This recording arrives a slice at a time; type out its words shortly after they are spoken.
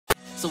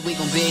So we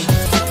gon' be.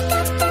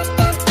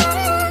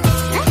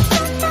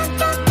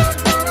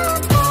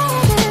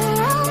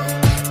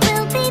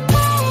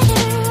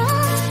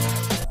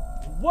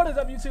 What is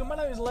up, YouTube? My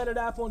name is Leonard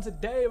Apple, and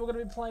today we're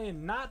gonna be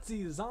playing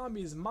Nazi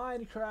Zombies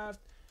Minecraft.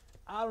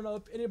 I don't know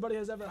if anybody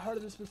has ever heard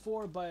of this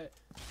before, but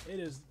it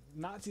is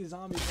Nazi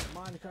Zombies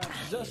in Minecraft,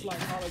 just like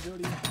Call of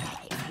Duty.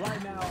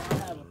 Right now, I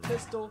have a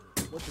pistol,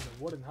 which is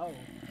a wooden hoe,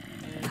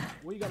 and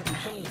we gotta be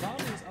killing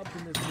zombies up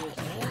in this bitch,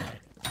 man.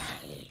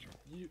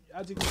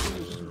 As you can see,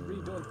 you can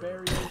rebuild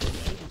barriers.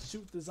 You can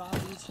shoot the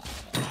zombies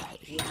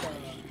with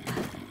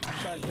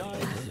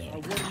shotguns or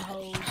wooden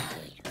hoes.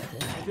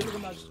 If you look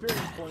at my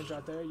experience points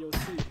right there, you'll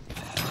see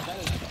that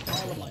is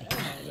all of my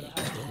ammo that I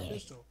have for my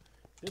pistol.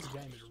 This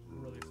game is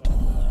really fun.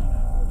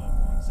 Hold up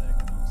 1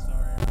 second. I'm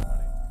sorry,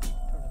 everybody.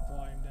 Turn the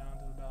volume down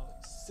to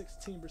about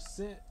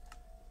 16%.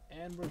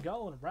 And we're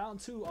going. Round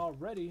 2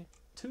 already.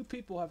 2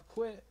 people have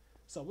quit.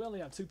 So we only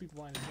have 2 people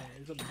playing this game.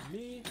 It's gonna be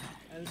me,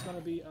 and it's gonna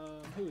be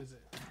who is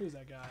it? Who's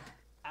that guy?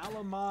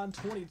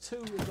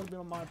 Alamon22 is gonna be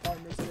on my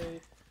partner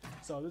today.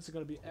 So this is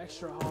gonna be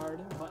extra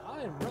hard, but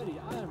I am ready.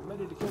 I am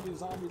ready to kill these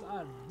zombies.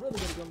 I am really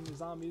gonna kill these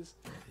zombies.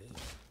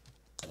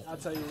 I'll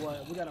tell you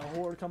what, we got a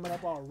horde coming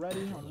up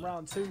already on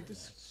round 2.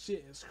 This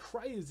shit is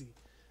crazy.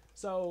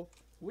 So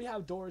we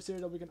have doors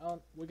here that we can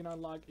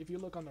unlock. If you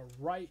look on the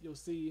right, you'll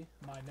see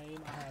my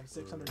name. I have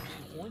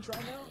 650 points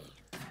right now.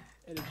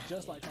 It is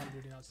just like Call of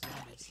Duty Nazi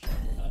Zombies.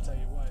 I'll tell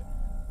you what,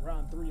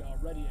 round 3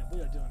 already, and we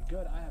are doing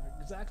good. I have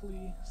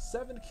exactly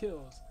 7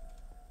 kills.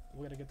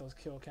 We're gonna get those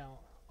kill count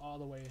all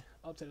the way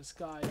up to the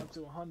sky, up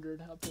to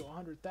 100, up to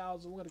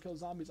 100,000. We're gonna kill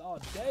zombies all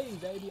day,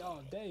 baby,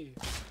 all day.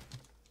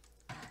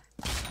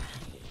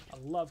 I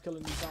love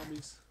killing these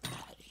zombies.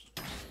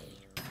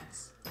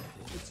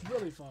 It's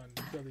really fun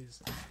to kill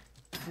these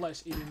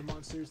flesh-eating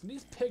monsters. And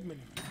these pigmen,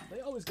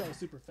 they always go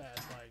super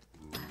fast. Like,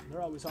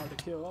 they're always hard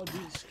to kill. Oh,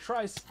 Jesus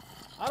Christ.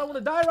 I don't want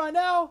to die right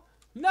now.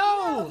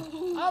 No!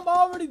 I'm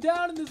already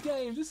down in this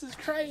game. This is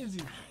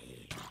crazy.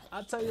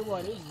 I tell you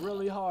what, it's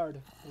really hard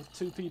with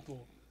 2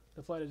 people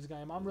to play this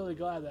game. I'm really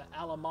glad that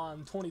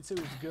Alamon22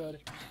 is good.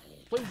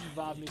 Please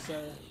revive me,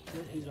 sir.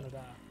 He's gonna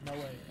die. No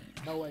way.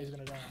 No way he's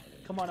gonna die.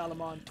 Come on,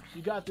 Alamon.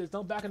 You got this.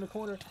 Don't back in the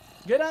corner.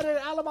 Get out of there,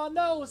 Alamon.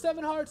 No!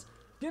 7 hearts.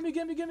 Gimme,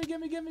 gimme, gimme,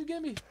 gimme, gimme,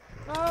 gimme.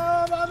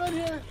 Oh, I'm in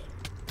here.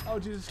 Oh,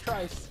 Jesus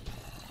Christ.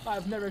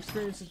 I've never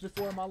experienced this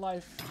before in my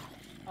life.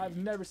 I've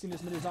never seen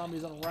this many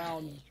zombies on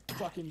round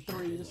fucking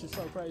 3. This is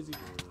so crazy.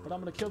 But I'm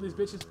gonna kill these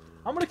bitches.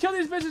 I'm gonna kill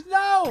these bitches.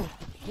 No!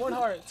 1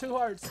 heart, 2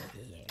 hearts.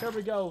 Here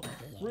we go.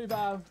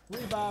 Revive,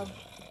 revive.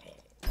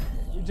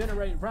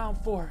 Regenerate. Round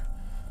 4.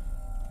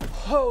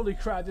 Holy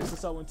crap, this is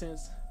so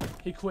intense.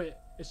 He quit.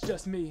 It's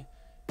just me.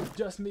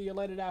 Just me. You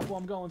let it out.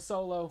 I'm going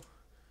solo.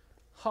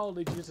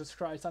 Holy Jesus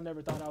Christ. I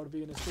never thought I would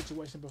be in this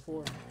situation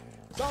before.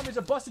 Zombies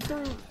are busting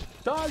through.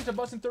 Dogs are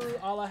busting through.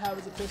 All I have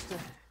is a pistol.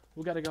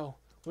 We gotta go.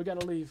 We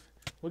gotta leave.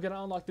 We gotta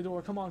unlock the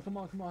door. Come on, come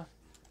on, come on.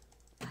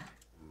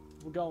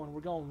 We're going,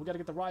 we're going. We gotta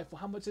get the rifle.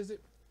 How much is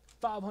it?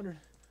 500.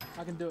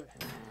 I can do it.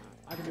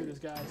 I can do this,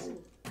 guys.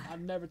 I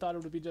never thought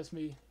it would be just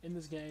me in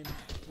this game.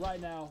 Right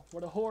now,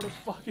 we're a horde of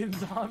fucking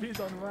zombies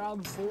on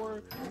round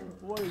 4.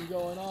 What is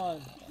going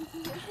on?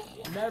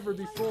 Never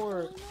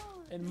before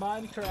in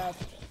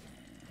Minecraft,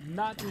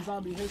 Nazi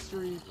zombie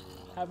history,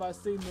 have I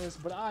seen this,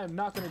 but I am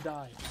not gonna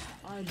die.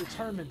 I am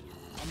determined.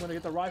 I'm gonna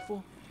get the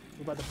rifle.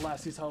 We're about to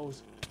blast these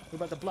hoes. We're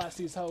about to blast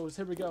these hoes.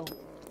 Here we go.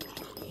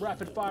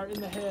 Rapid fire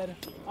in the head.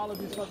 All of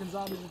these fucking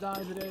zombies are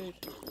dying today.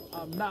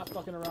 I'm not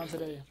fucking around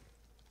today.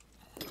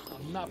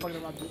 I'm not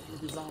fucking around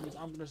with these zombies.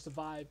 I'm gonna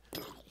survive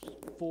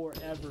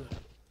forever.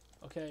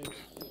 Okay?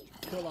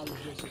 Kill all these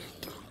bitches.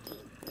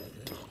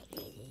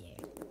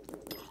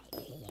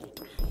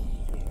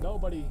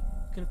 Nobody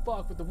can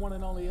fuck with the one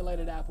and only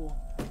elated apple.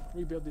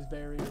 Rebuild these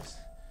barriers.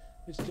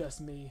 It's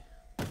just me.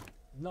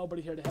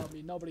 Nobody here to help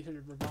me. Nobody here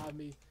to revive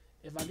me.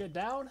 If I get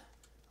down,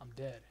 I'm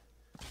dead.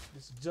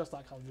 This is just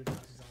like Call of Duty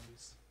Nazi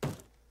Zombies.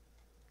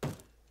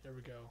 There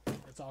we go.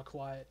 It's all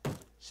quiet.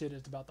 Shit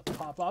is about to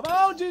pop off.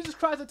 Oh, Jesus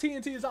Christ, a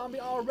TNT zombie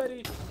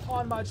already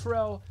on my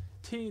trail.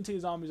 TNT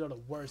zombies are the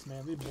worst,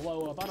 man. They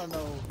blow up. I don't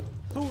know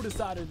who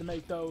decided to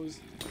make those,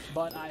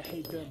 but I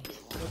hate them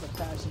with a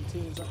passion.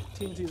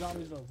 TNT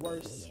zombies are the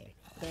worst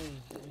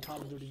thing in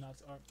Call of Duty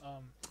Nazi, or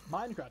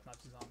Minecraft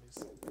Nazi zombies.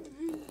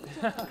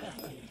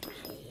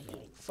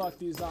 Fuck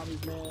these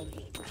zombies, man.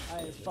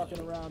 I ain't fucking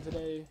around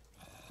today.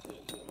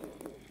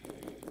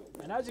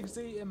 And as you can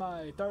see in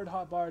my 3rd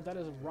hotbar, that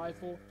is a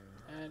rifle,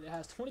 and it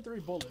has 23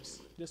 bullets,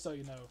 just so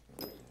you know.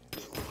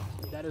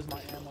 That is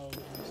my ammo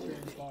and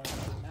experience bar,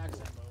 max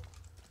ammo.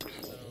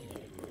 So,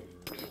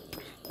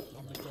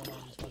 I'm gonna kill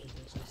all these fucking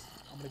bitches.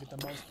 I'm gonna get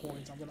the most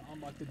points. I'm gonna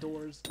unlock the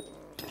doors,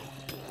 and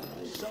I'm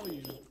gonna show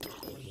you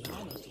what's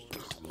behind those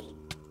doors,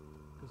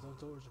 because those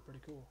doors are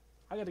pretty cool.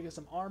 I gotta get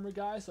some armor,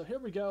 guys, so here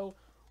we go.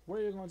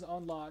 Where you're going to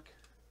unlock.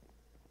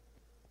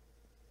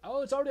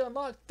 Oh, it's already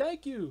unlocked.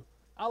 Thank you,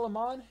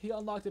 Alamon. He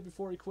unlocked it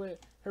before he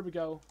quit. Here we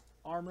go.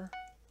 Armor.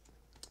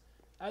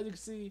 As you can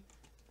see,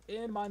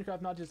 in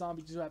Minecraft, not just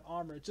zombies, you have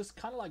armor. It's just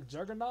kind of like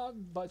Juggernaut,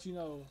 but you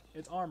know,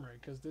 it's armor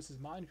because this is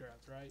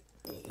Minecraft, right?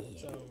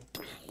 So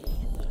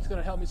it's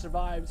gonna help me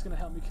survive. It's gonna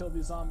help me kill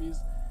these zombies.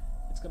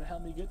 It's gonna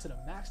help me get to the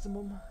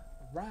maximum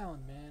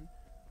round, man.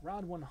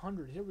 Round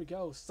 100. Here we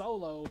go.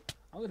 Solo.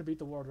 I'm gonna beat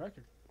the world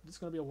record. This is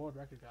gonna be a world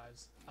record,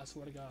 guys. I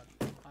swear to God.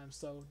 I am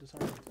so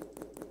determined.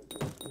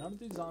 None of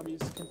these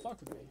zombies can fuck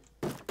with me.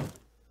 I'm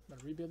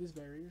gonna rebuild these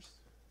barriers.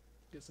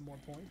 Get some more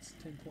points.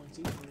 10 points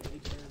each for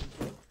each barrier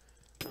we build.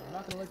 I'm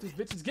not gonna let these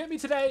bitches get me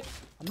today.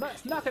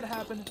 It's not gonna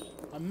happen.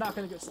 I'm not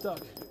gonna get stuck.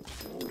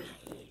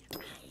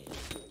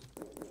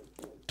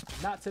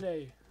 Not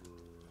today.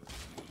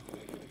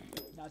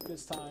 Not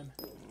this time.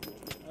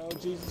 Oh,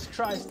 Jesus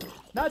Christ.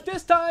 Not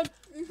this time.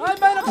 I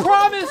made a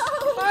promise.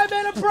 I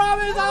made a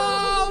promise.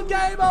 Oh,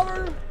 game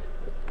over.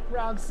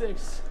 Round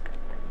 6.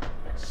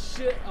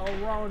 Shit,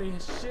 Ronnie.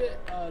 Shit,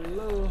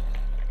 Lou.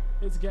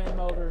 It's game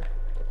over.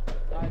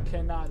 I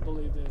cannot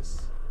believe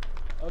this.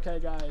 Okay,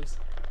 guys.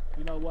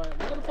 You know what?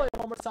 We're gonna play it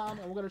one more time,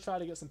 and we're gonna try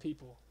to get some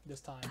people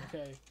this time.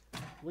 Okay,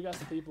 we got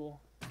some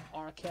people.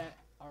 Our cat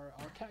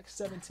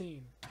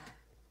 17.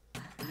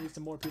 We need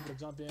some more people to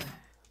jump in.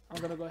 I'm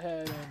gonna go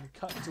ahead and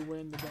cut to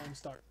when the game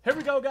starts. Here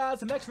we go, guys.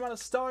 The next round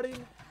is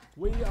starting.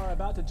 We are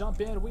about to jump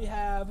in. We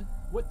have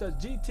with the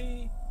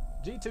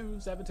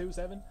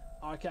G2727,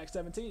 our cat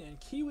 17, and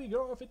Kiwi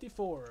Girl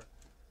 54,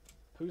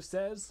 who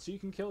says she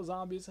can kill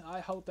zombies. I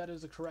hope that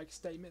is a correct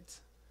statement.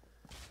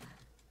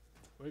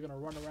 We're gonna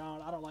run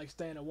around. I don't like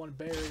staying at one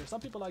barrier.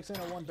 Some people like staying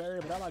at one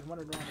barrier, but I like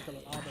running around and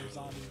killing all those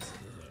zombies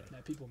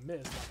that people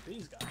miss, like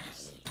these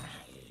guys.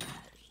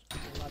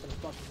 We're not gonna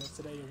fuck with us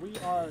today. We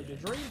are the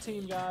dream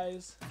team,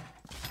 guys.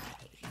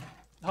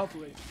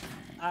 Hopefully.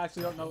 I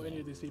actually don't know any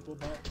of these people,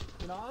 but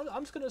you know,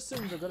 I'm just gonna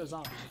assume they're good at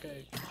zombies,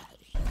 okay?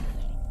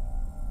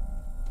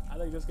 I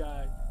think this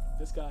guy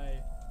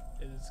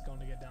is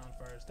gonna get down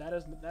first. That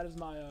is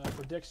my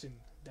prediction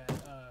that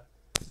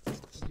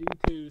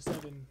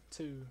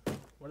G272,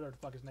 whatever the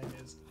fuck his name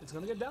is,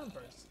 gonna get down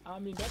first. I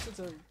mean, that's just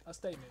a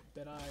statement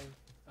that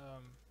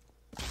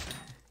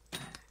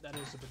that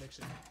is a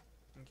prediction.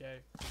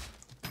 Okay,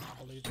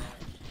 I believe that.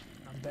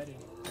 I'm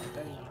betting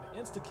on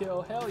an insta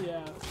kill. Hell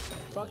yeah!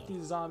 Fuck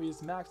these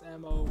zombies. Max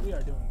ammo. We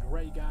are doing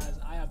great, guys.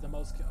 I have the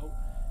most kill. Oh,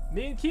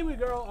 me and Kiwi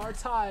Girl are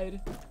tied.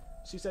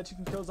 She said she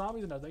can kill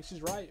zombies, and I think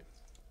she's right.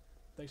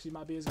 I think she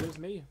might be as good as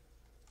me.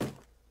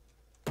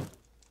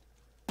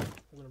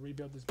 We're gonna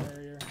rebuild this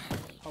barrier.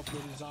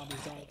 Hopefully these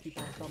zombies don't keep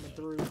on coming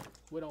through.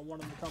 We don't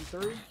want them to come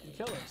through and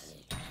kill us.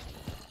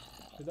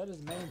 Because that is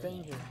the main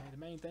thing here, man. The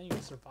main thing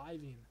is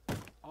surviving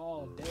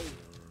all day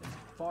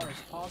as far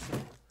as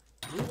possible.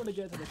 We want to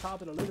get to the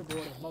top of the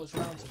leaderboard of most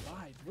rounds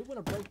survived. We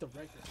want to break the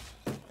record.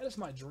 That is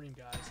my dream,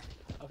 guys.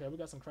 Okay, we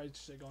got some crazy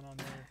shit going on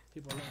there.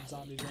 People are letting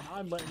zombies in.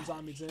 I'm letting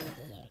zombies in.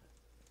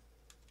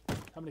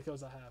 How many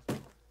kills I have?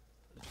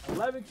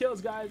 11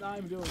 kills, guys.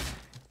 I'm doing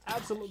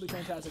absolutely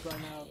fantastic right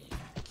now.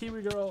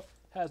 Kiwi Girl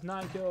has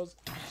 9 kills.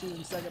 She's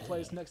in second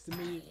place next to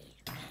me.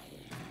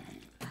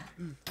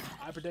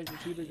 I predict that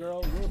Kiwi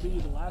Girl will be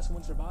the last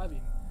one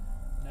surviving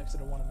next to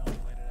the one and only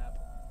Bladed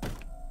Apple.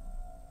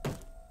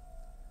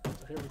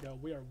 So here we go.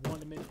 We are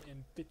 1 minute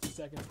and 50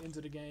 seconds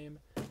into the game.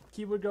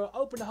 Kiwi Girl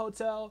open the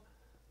hotel.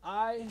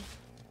 I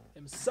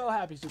am so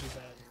happy she did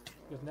that.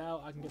 Because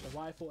now I can get the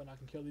rifle and I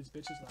can kill these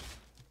bitches like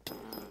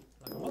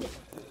a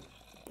motherfucker.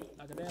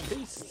 Like a damn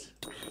beast.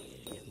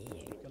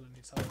 Killing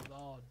these hoes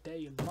all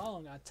day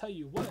long, I tell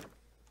you what.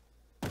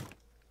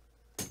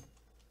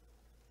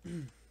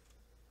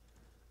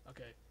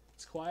 Okay,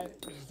 it's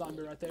quiet. There's a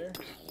zombie right there.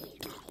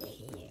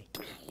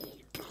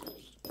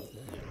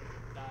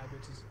 Die,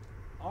 bitches.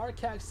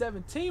 RCAC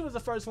 17 was the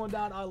first one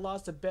down. I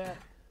lost a bet.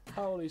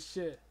 Holy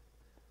shit.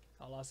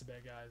 I lost a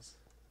bet, guys.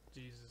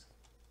 Jesus.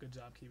 Good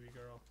job, Kiwi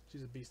Girl.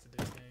 She's a beast at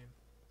this game.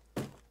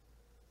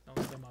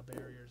 Don't stay my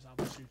barriers. I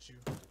will shoot you.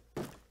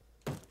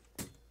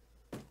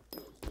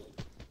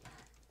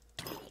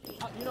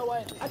 You know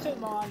what? I changed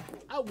my mind.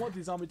 I want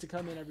these zombies to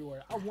come in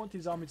everywhere. I want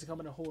these zombies to come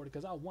in a horde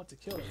because I want to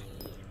kill them.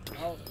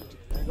 Oh,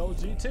 there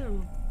goes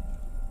G2.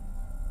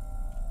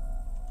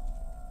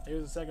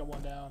 Here's the second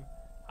one down.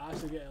 I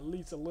should get at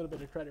least a little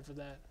bit of credit for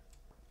that.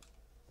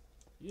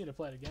 You need to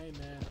play the game,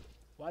 man.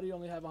 Why do you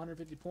only have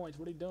 150 points?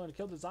 What are you doing?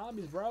 Kill the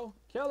zombies, bro.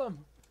 Kill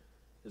them.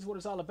 This is what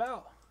it's all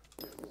about.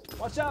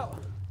 Watch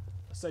out.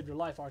 I saved your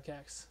life,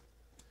 Arcax.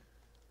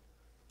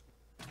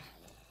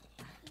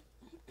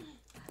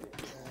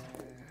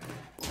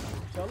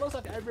 So it looks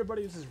like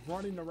everybody is just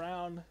running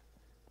around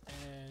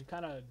and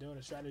kind of doing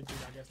a strategy,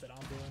 I guess, that I'm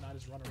doing. I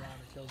just run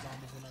around and kill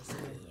zombies when I see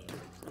them.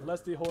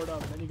 Unless they horde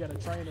up, and then you gotta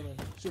train them and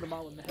shoot them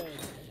all in the head.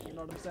 You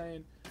know what I'm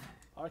saying?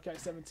 RCAC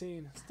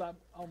 17, stop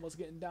almost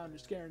getting down. You're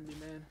scaring me,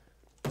 man.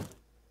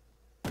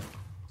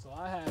 So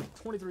I have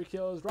 23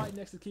 kills right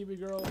next to Kiwi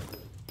Girl.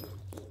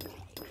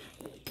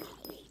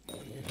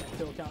 Get that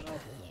kill count up.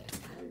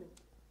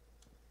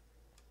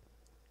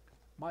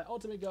 My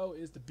ultimate goal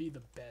is to be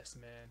the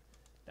best, man.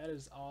 That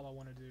is all I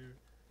want to do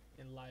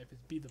in life, is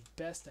be the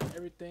best at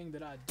everything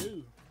that I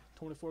do.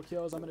 24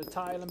 kills. I'm going to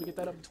tie. Let me get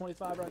that up to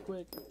 25 right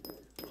quick.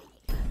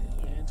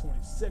 and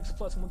 26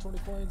 plus 120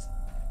 coins.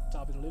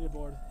 Top of the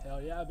leaderboard.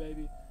 Hell yeah,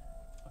 baby.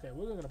 Okay,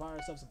 we're gonna buy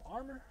ourselves some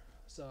armor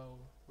so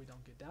we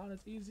don't get down as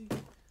easy.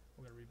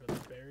 We're gonna rebuild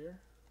this barrier.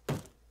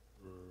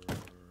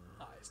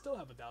 I still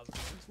have 1,000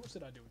 points. What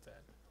should I do with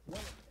that?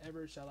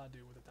 Whatever shall I do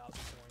with 1,000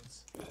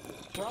 points?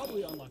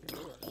 Probably unlock a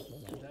door.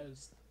 That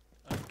is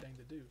a thing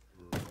to do.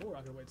 Or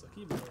I could wait till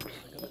Kiwi Girl does it,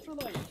 because I feel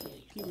like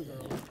Kiwi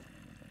Girl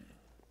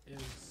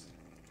is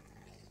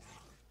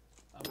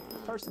a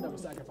person that would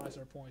sacrifice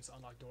her points to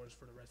unlock doors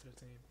for the rest of the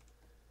team.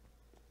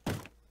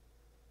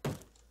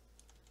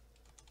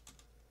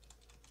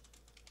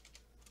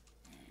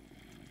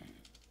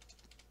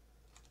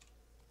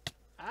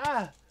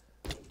 Ah!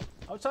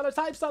 I was trying to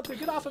type something.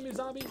 Get off of me,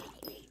 zombie.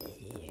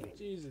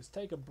 Jesus,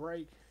 take a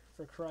break,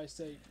 for Christ's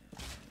sake.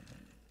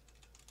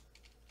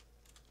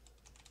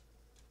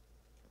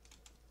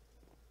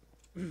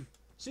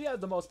 She has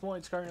the most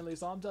points currently,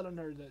 so I'm telling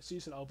her that she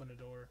should open the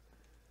door.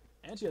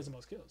 And she has the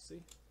most kills,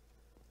 see?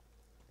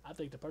 I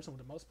think the person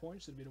with the most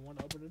points should be the one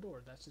to open the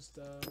door. That's just,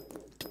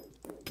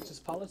 it's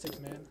just politics,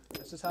 man.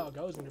 That's just how it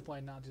goes when you're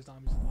playing Nazi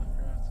Zombies in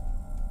Minecraft.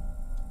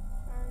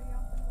 I already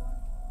opened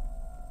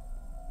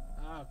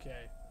one.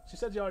 Okay. She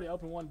said you already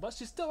opened one, but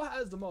she still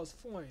has the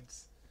most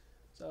points.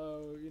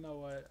 So, you know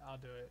what? I'll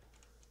do it.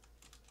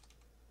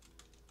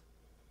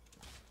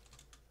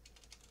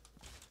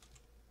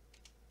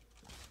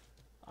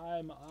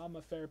 I'm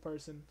a fair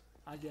person,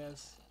 I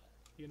guess.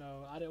 You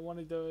know, I didn't want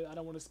to do it. I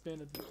don't want to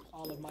spend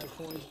all of my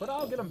coins, but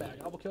I'll get them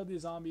back. I will kill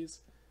these zombies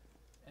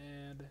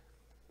and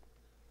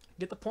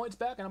get the points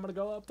back, and I'm going to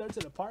go up there to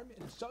the apartment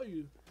and show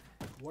you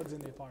what's in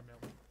the apartment.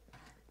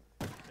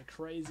 The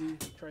crazy,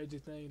 crazy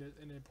thing that's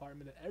in the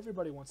apartment that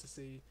everybody wants to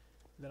see,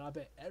 that I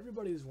bet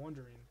everybody is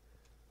wondering,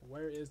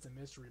 where is the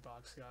mystery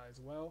box, guys?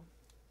 Well,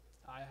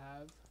 I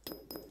have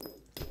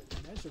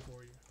an answer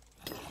for you.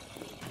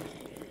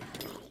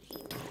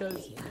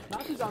 Because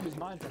Nazi Zombies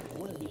Minecraft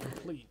wouldn't be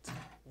complete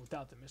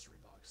without the mystery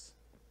box.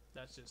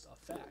 That's just a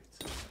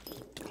fact.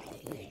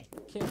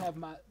 Can't have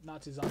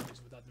Nazi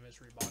Zombies without the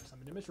mystery box. I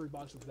mean, the mystery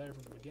box was there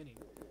from the beginning.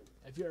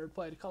 If you ever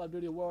played Call of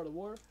Duty World at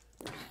War,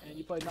 and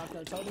you played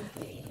Knockdown Totem,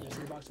 the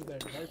mystery box was there.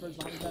 The very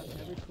first zombie map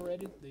ever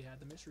created, they had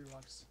the mystery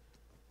box.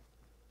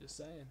 Just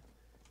saying.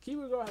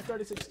 Kiwi Girl has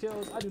 36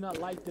 kills. I do not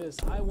like this.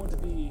 I want to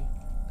be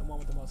the one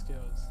with the most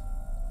kills.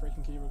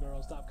 Freaking Kiwi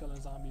Girl, stop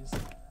killing zombies.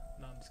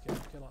 No, I'm just kidding.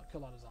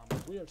 Kill all the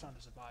zombies. We are trying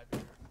to survive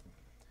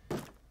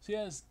here. She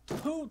has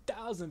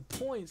 2,000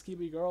 points,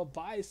 Kiwi Girl.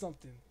 Buy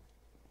something.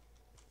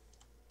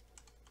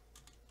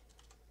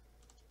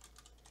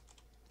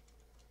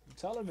 I'm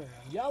telling her.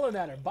 I'm yelling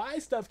at her. Buy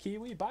stuff,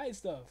 Kiwi. Buy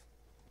stuff.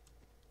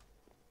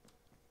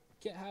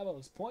 Can't have all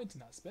those points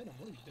and not spend them.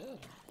 What are you doing?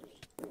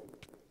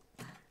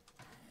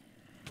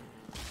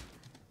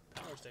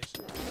 Power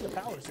station. We need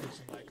a power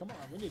station. Like, come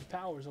on. We need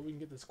power so we can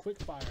get this quick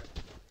fire.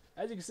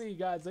 As you can see,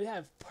 guys, they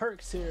have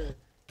perks here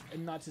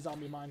in Nazi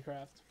Zombie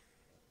Minecraft.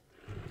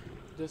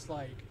 Just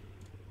like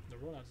the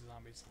real Nazi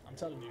Zombies. I'm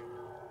telling you.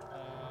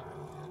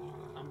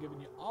 I'm giving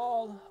you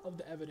all of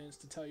the evidence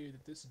to tell you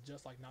that this is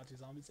just like Nazi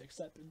Zombies,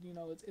 except, you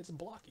know, it's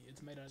blocky.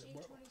 It's made out of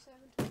world.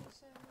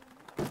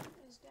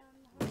 Is down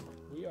the house.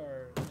 We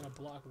are in a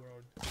block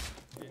world.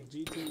 And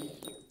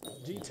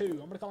G2, I'm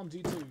going to call him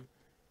G2,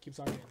 keeps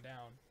on getting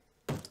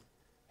down.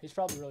 He's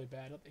probably really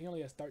bad. He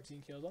only has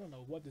 13 kills. I don't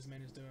know what this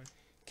man is doing.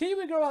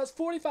 Kiwi Girl has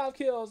 45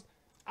 kills.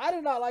 I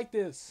do not like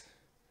this.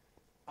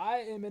 I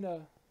am in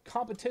a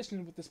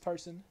competition with this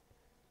person.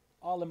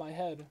 All in my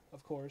head,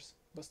 of course.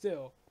 But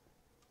still,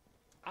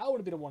 I want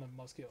to be the one with the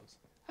most kills.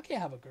 I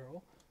can't have a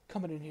girl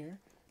coming in here,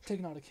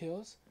 taking all the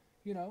kills.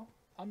 You know,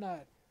 I'm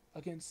not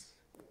against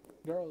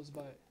girls,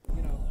 but,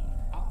 you know,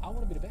 I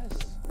want to be the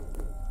best.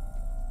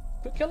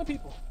 Quit killing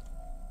people.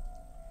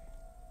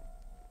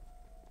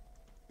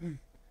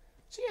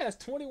 She has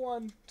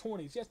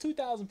 2120. She has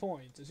 2,000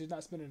 points, and she's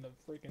not spending a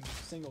freaking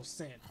single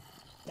cent.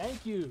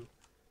 Thank you.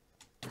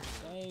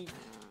 Thank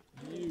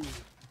you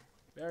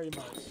very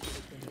much for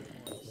spending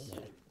points.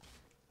 Okay.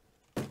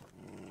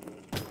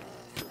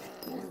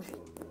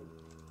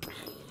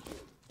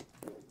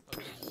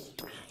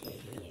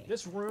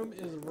 This room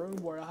is a room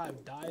where I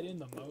have died in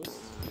the most.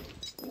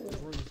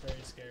 This room is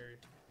very scary.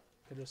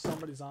 Because there's so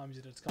many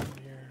zombies that's coming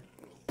here,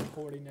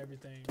 hoarding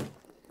everything.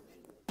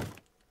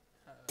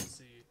 Let's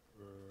see.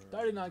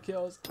 39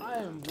 kills. I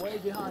am way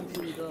behind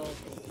Kiwi Girl,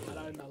 and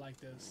I do not like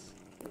this.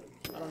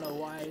 I don't know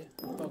why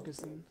I'm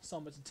focusing so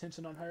much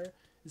attention on her.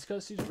 It's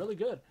because she's really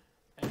good,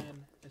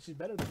 and she's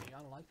better than me. I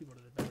don't like people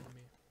that are better than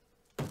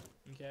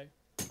me. Okay?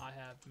 I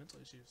have mental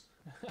issues.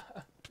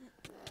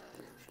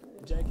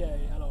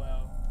 JK,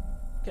 LOL.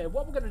 Okay,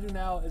 what we're going to do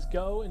now is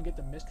go and get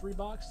the mystery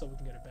box so we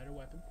can get a better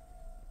weapon.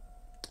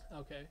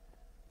 Okay.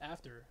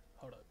 After,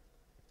 hold up.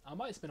 I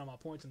might spend all my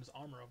points on this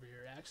armor over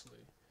here,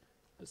 actually.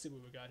 Let's see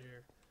what we got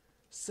here.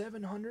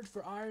 700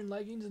 for iron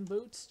leggings and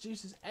boots.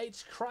 Jesus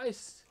H.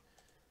 Christ.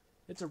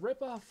 It's a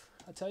ripoff,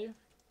 I tell you.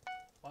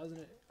 Why isn't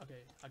it?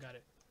 Okay, I got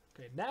it.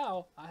 Okay,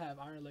 now I have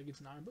iron leggings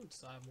and iron boots,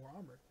 so I have more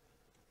armor.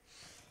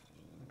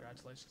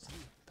 Congratulations to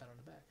me. Pat on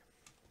the back.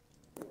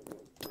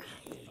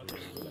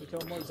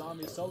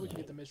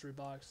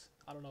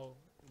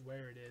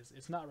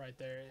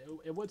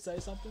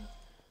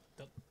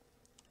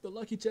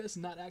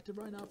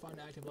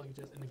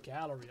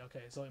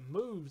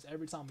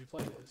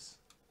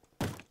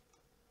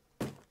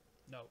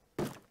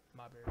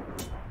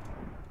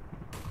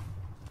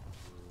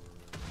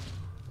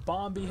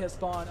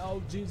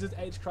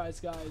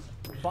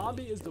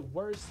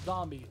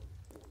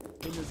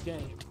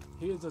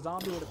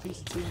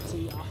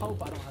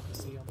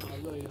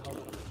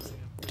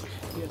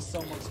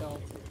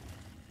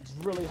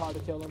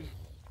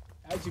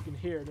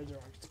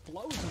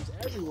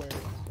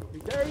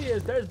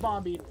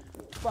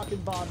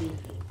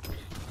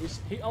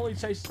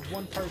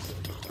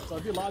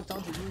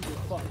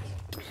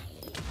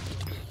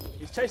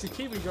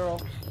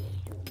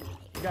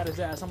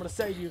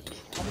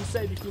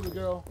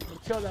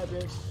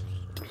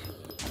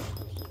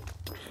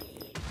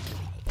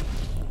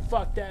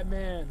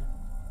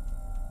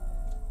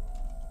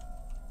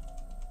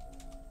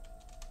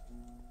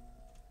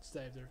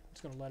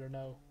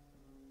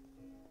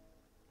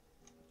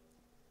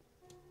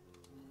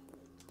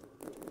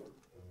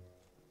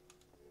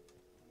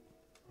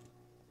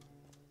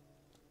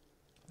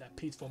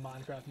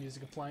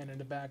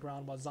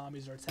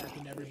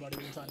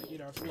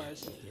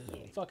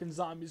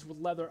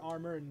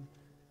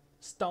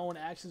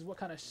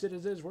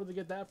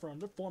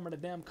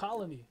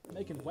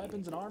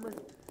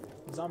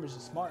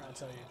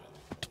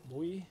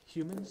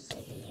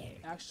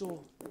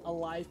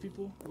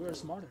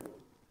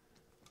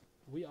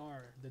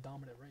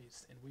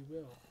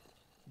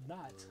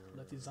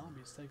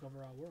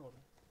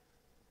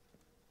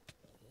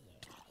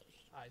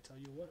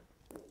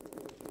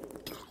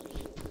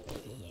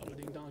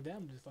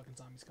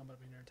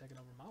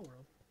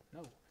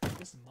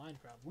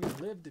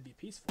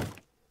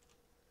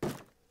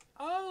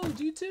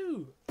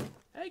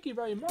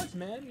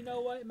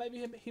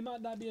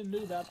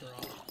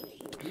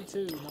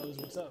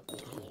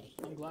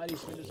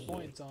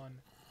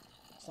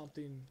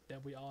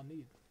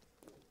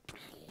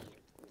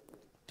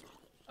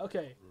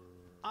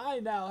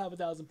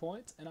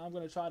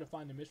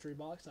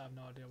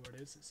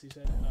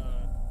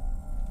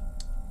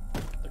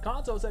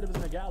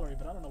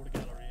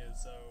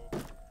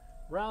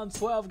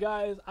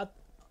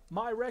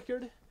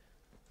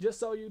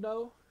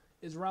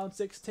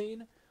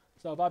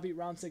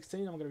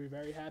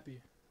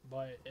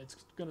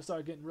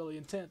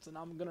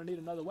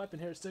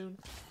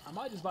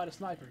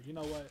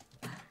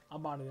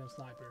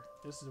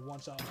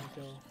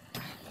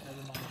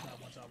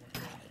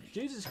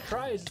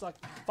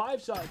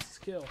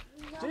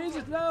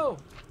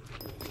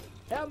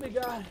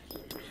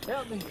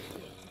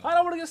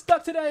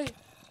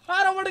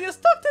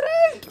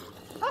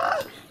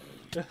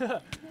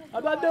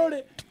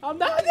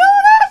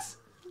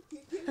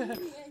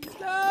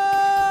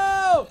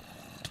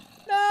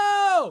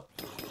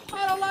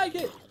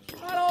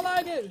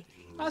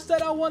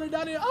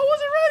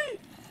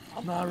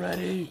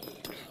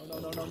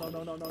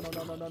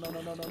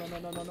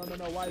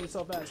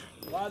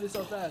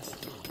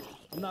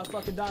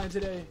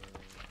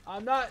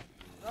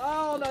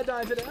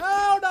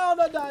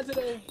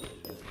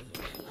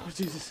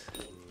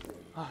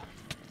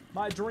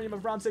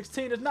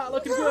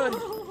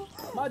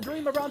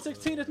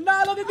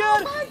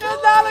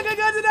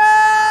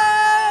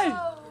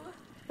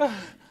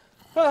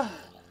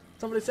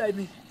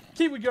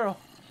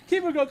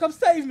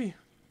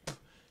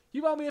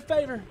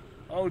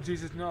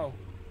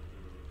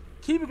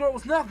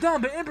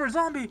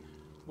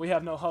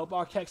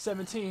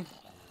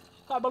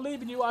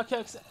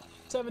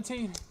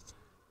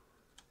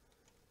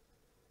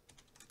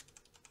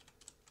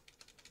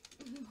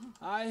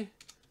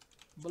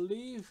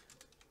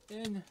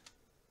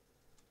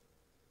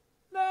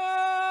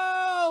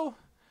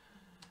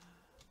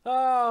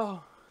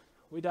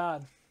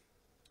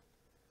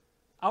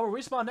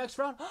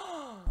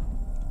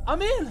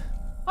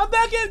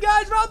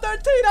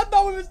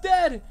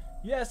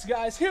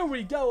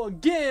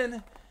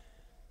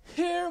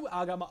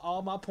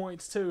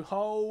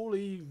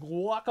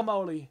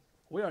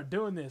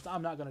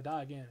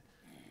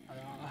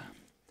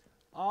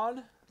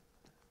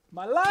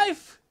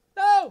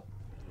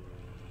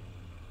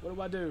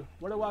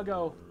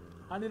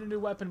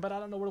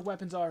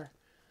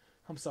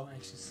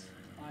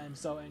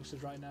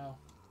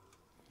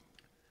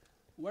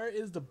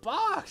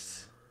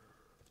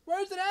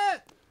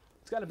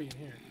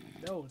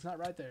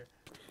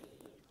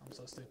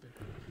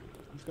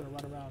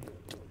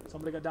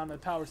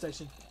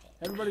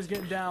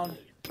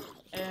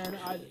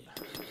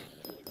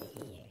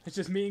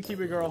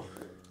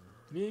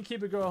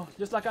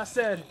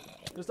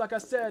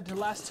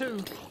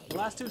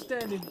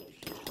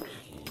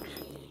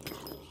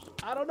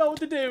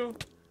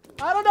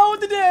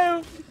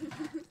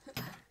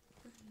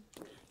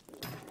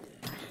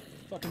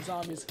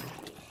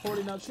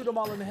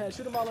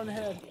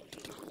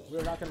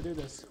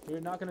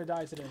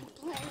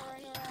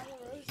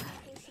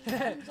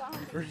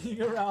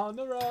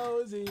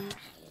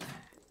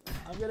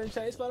 I'm getting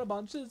chased by a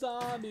bunch of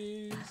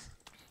zombies.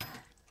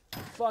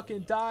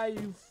 Fucking die,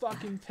 you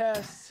fucking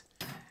pest.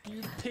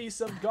 You piece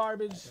of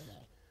garbage.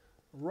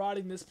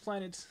 Rotting this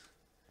planet.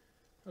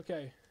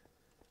 Okay.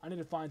 I need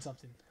to find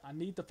something. I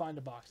need to find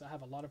a box. I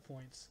have a lot of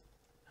points.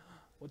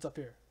 What's up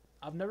here?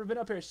 I've never been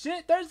up here.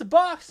 Shit, there's the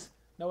box!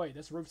 No, wait,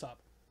 that's the rooftop.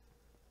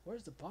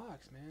 Where's the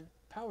box, man?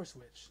 Power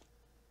switch.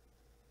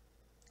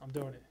 I'm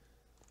doing it.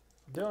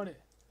 I'm doing it.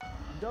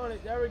 I'm doing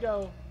it. There we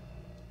go.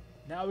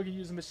 Now we can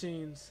use the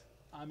machines.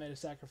 I made a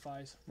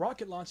sacrifice.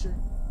 Rocket launcher.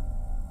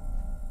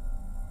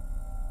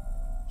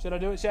 Should I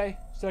do it, Shay?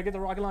 Should I get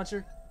the rocket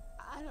launcher?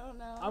 I don't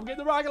know. I'm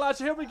getting the rocket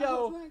launcher. Here we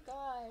go. Oh my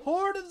gosh.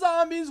 Horde of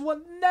zombies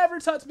will never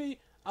touch me.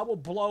 I will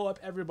blow up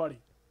everybody.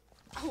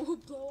 I will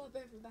blow up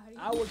everybody.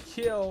 I will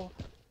kill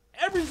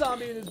every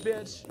zombie in this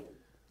bitch.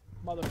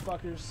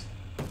 Motherfuckers.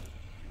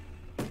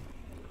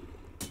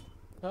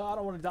 Oh, I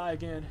don't want to die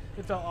again.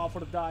 It felt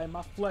awful to die.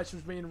 My flesh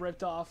was being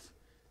ripped off.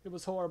 It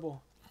was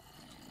horrible.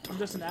 I'm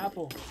just an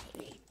apple.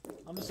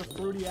 I'm just a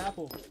fruity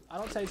apple. I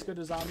don't taste good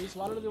to zombies.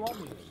 Why do they want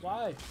me?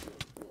 Why?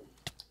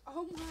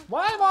 Oh my.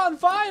 Why am I on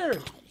fire?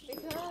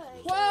 Because.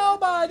 Well,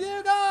 my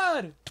dear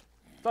God.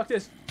 Fuck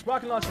this.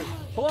 Rocket launcher.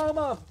 Blow him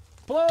up.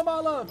 Blow him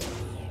all up.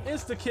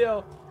 Insta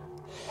kill.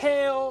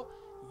 Hell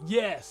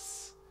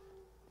yes.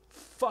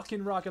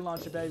 Fucking rocket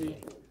launcher, baby.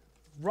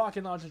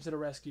 Rocket launcher to the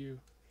rescue.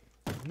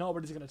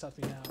 Nobody's gonna touch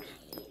me now.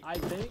 I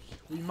think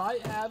we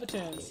might have a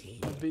chance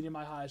of beating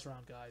my highest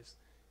round, guys.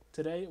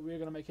 Today, we're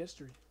gonna make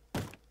history.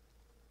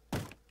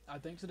 I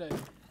think today,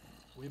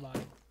 we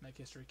might make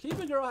history.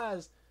 Keeper Girl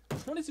has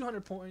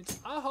 2,200 points.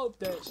 I hope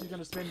that she's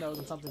gonna spend those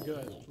on something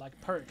good, like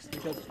perks,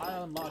 because I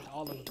unlocked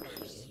all of the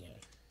perks.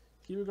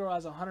 Keeper Girl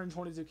has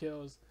 122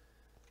 kills.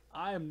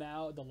 I am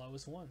now the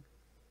lowest one.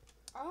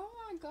 Oh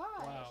my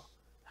gosh. Wow.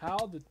 How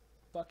the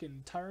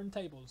fucking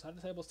turntables, how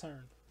the tables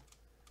turn.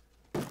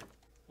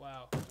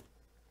 Wow.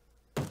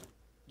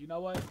 You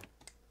know what?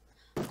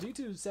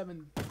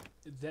 G27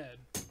 is dead.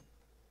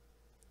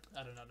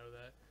 I did not know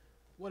that.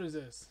 What is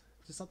this?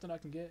 Is this something I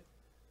can get?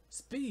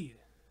 Speed.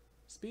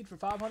 Speed for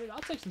 500? I'll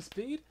take some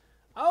speed.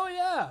 Oh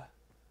yeah.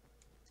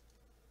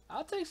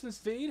 I'll take some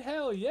speed.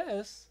 Hell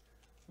yes.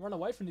 Run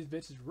away from these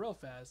bitches real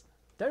fast.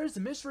 There's the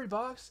mystery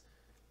box.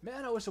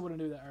 Man, I wish I would have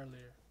knew that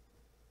earlier.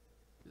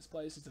 This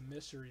place is a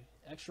mystery.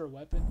 Extra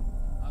weapon?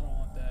 I don't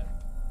want that.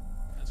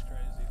 That's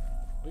crazy.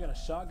 We got a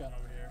shotgun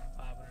over here.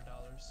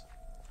 $500.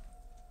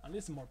 I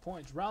need some more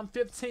points. Round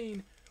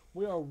 15.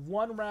 We are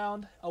one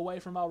round away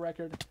from our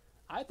record.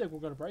 I think we're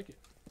going to break it.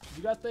 If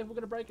you guys think we're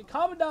going to break it,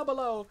 comment down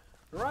below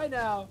right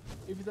now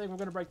if you think we're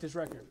going to break this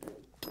record.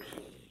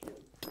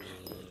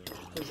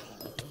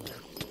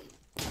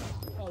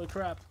 Holy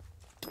crap.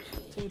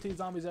 TNT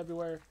zombies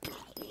everywhere.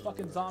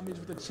 Fucking zombies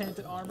with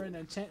enchanted armor and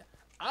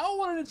I don't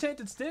want an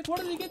enchanted stick. Where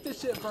did he get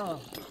this shit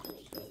from?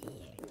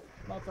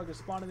 Motherfucker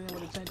spawning in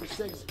with enchanted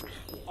sticks.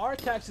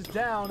 Arcax is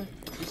down.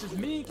 It's just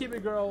me and Keeper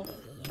Girl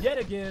yet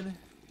again.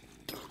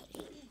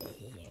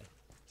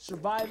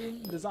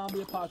 Surviving the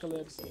zombie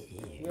apocalypse.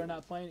 We are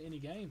not playing any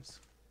games.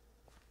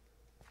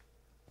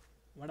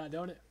 We're not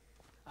doing it.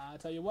 I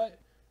tell you what,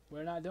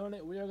 we're not doing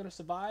it. We are going to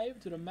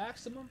survive to the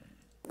maximum.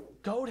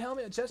 Gold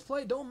helmet and chest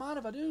plate. Don't mind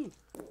if I do.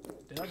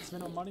 Did I just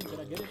spend on money? Did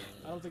I get it?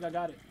 I don't think I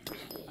got it.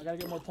 I got to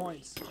get more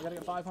points. I got to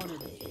get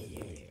 500.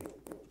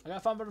 I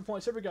got 500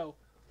 points. Here we go.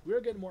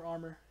 We're getting more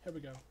armor. Here we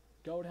go.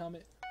 Gold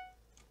helmet.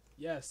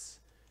 Yes.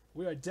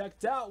 We are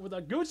decked out with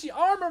a Gucci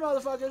armor,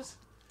 motherfuckers.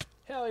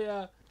 Hell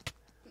yeah.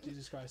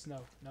 Jesus Christ.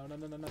 No. No, no,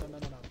 no, no, no, no, no,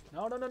 no.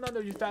 No, no, no, no, no,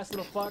 you fast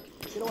little fuck.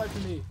 Get away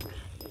from me.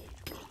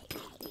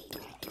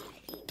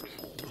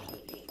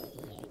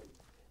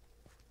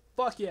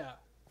 Fuck yeah.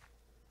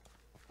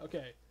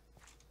 Okay.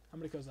 How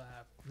many kills do I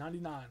have?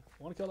 99.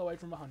 One kill away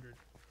from 100.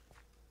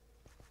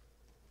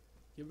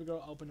 Keep it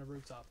girl, open the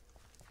rooftop.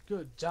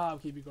 Good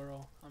job, Keep it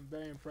girl. I'm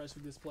very impressed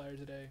with this player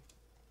today.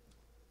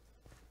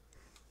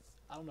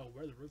 I don't know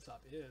where the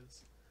rooftop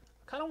is.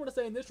 I kind of want to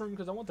stay in this room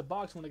because I want the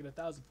box when I get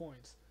 1,000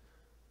 points.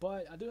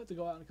 But I do have to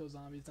go out and kill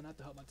zombies and I have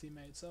to help my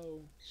teammates.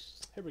 So,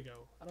 here we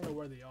go. I don't know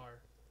where they are.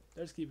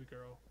 There's Keep it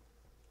girl.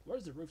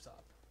 Where's the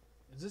rooftop?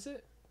 Is this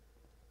it?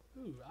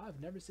 Ooh, I've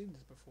never seen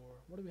this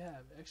before. What do we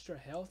have? Extra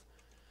health?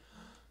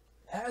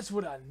 That's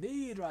what I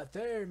need right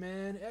there,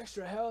 man.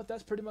 Extra health.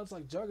 That's pretty much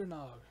like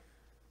Juggernog.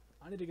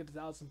 I need to get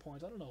 1,000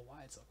 points. I don't know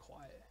why it's so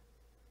quiet.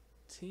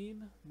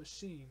 Team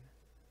Machine.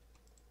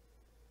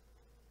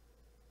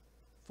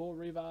 Full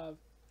revive.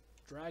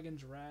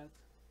 Dragon's Wrath.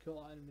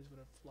 Kill enemies with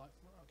a fly.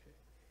 Okay.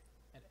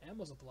 And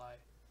ammo supply.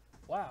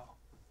 Wow.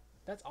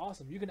 That's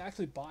awesome. You can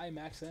actually buy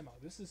max ammo.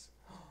 This is...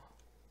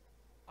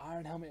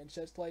 Iron helmet and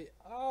chest plate.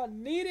 Oh,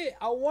 need it.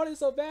 I want it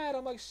so bad.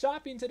 I'm like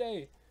shopping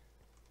today.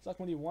 It's like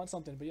when you want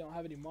something but you don't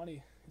have any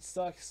money. It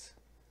sucks.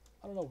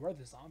 I don't know where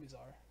the zombies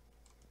are.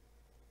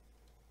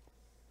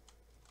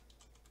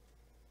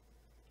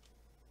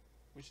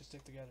 We should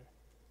stick together.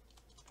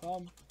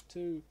 Come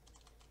to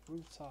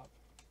rooftop.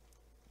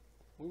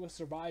 We will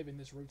survive in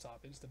this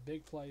rooftop. It's the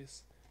big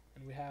place.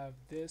 And we have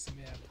this and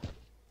we have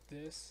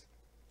this.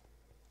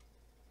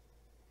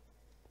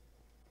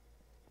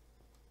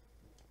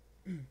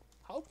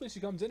 Hopefully she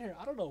comes in here.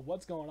 I don't know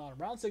what's going on.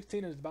 Round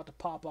 16 is about to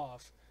pop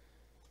off.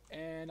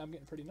 And I'm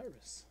getting pretty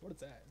nervous. What is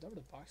that? Is that where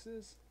the box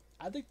is?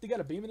 I think they got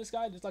a beam in this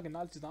guy, just like in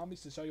Nazi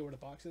Zombies, to show you where the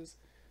box is.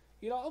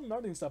 You know, I'm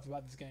learning stuff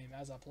about this game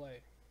as I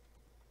play.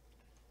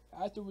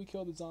 After we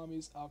kill the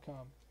zombies, I'll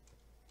come.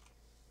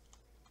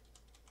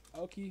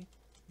 Okie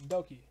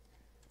dokie.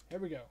 Here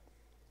we go.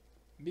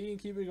 Me and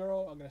Kiwi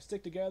Girl are going to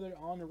stick together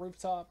on the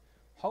rooftop.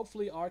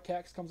 Hopefully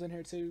Arcax comes in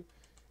here too.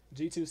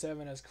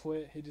 G27 has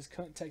quit. He just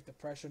couldn't take the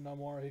pressure no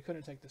more. He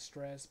couldn't take the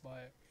stress,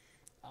 but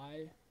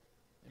I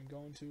am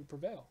going to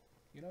prevail.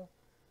 You know?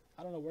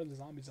 I don't know where the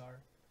zombies are.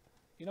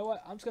 You know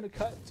what? I'm just going to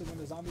cut to when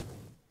the zombie...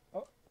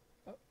 Oh,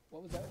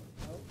 what was that?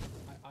 Oh,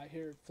 I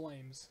hear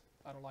flames.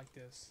 I don't like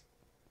this.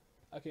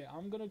 Okay,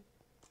 I'm going to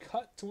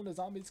cut to when the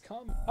zombies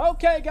come.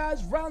 Okay,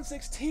 guys, round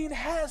 16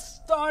 has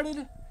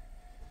started.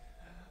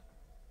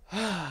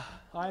 I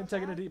am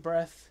taking a deep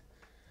breath.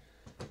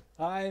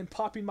 I am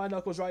popping my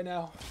knuckles right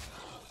now.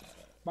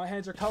 My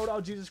hands are cold.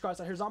 Oh, Jesus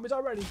Christ. I hear zombies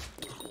already.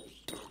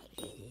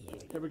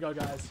 Here we go,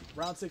 guys.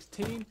 Round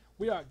 16.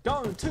 We are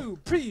going to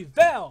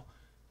prevail.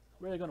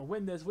 We're going to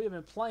win this. We have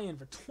been playing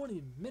for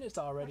 20 minutes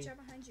already. Watch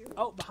out behind you.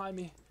 Oh, behind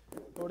me.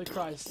 Lord of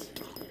Christ.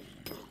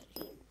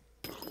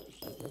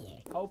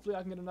 Hopefully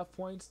I can get enough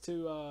points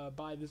to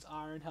buy this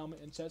iron helmet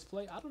and chest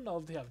plate. I don't know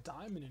if they have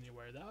diamond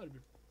anywhere. That would be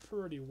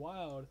pretty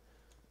wild.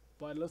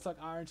 But it looks like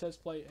iron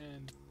chest plate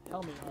and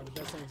helmet are the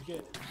best things to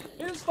get.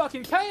 It is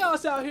fucking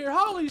chaos out here.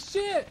 Holy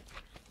shit.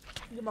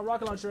 Get my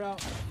rocket launcher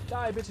out.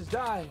 Die, bitches,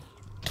 die.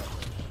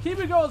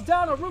 Kiwi Girl's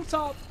down on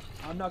rooftop.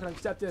 I'm not going to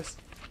accept this.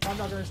 I'm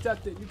not going to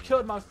accept it. You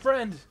killed my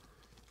friend.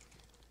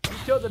 You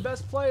killed the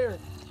best player.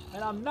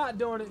 And I'm not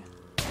doing it.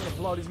 I'm going to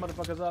blow these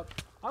motherfuckers up.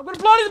 I'm going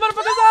to blow these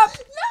motherfuckers up.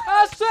 No.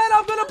 I said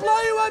I'm going to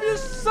blow you up, you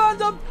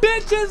sons of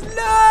bitches.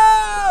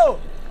 No.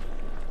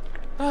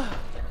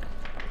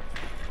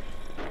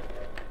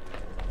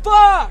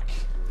 Fuck.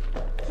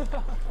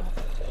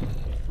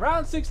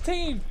 Round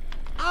 16.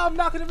 I'm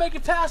not going to make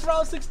it past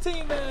round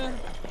 16, man.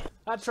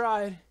 I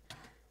tried.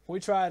 We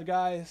tried,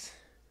 guys.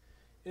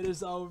 It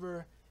is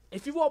over.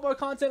 If you want more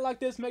content like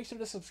this, make sure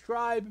to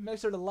subscribe. Make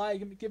sure to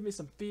like. Give me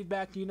some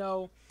feedback. You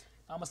know,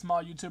 I'm a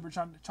small YouTuber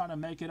trying to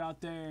make it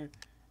out there.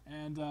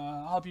 And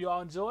I hope you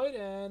all enjoyed.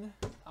 And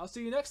I'll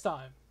see you next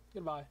time.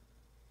 Goodbye.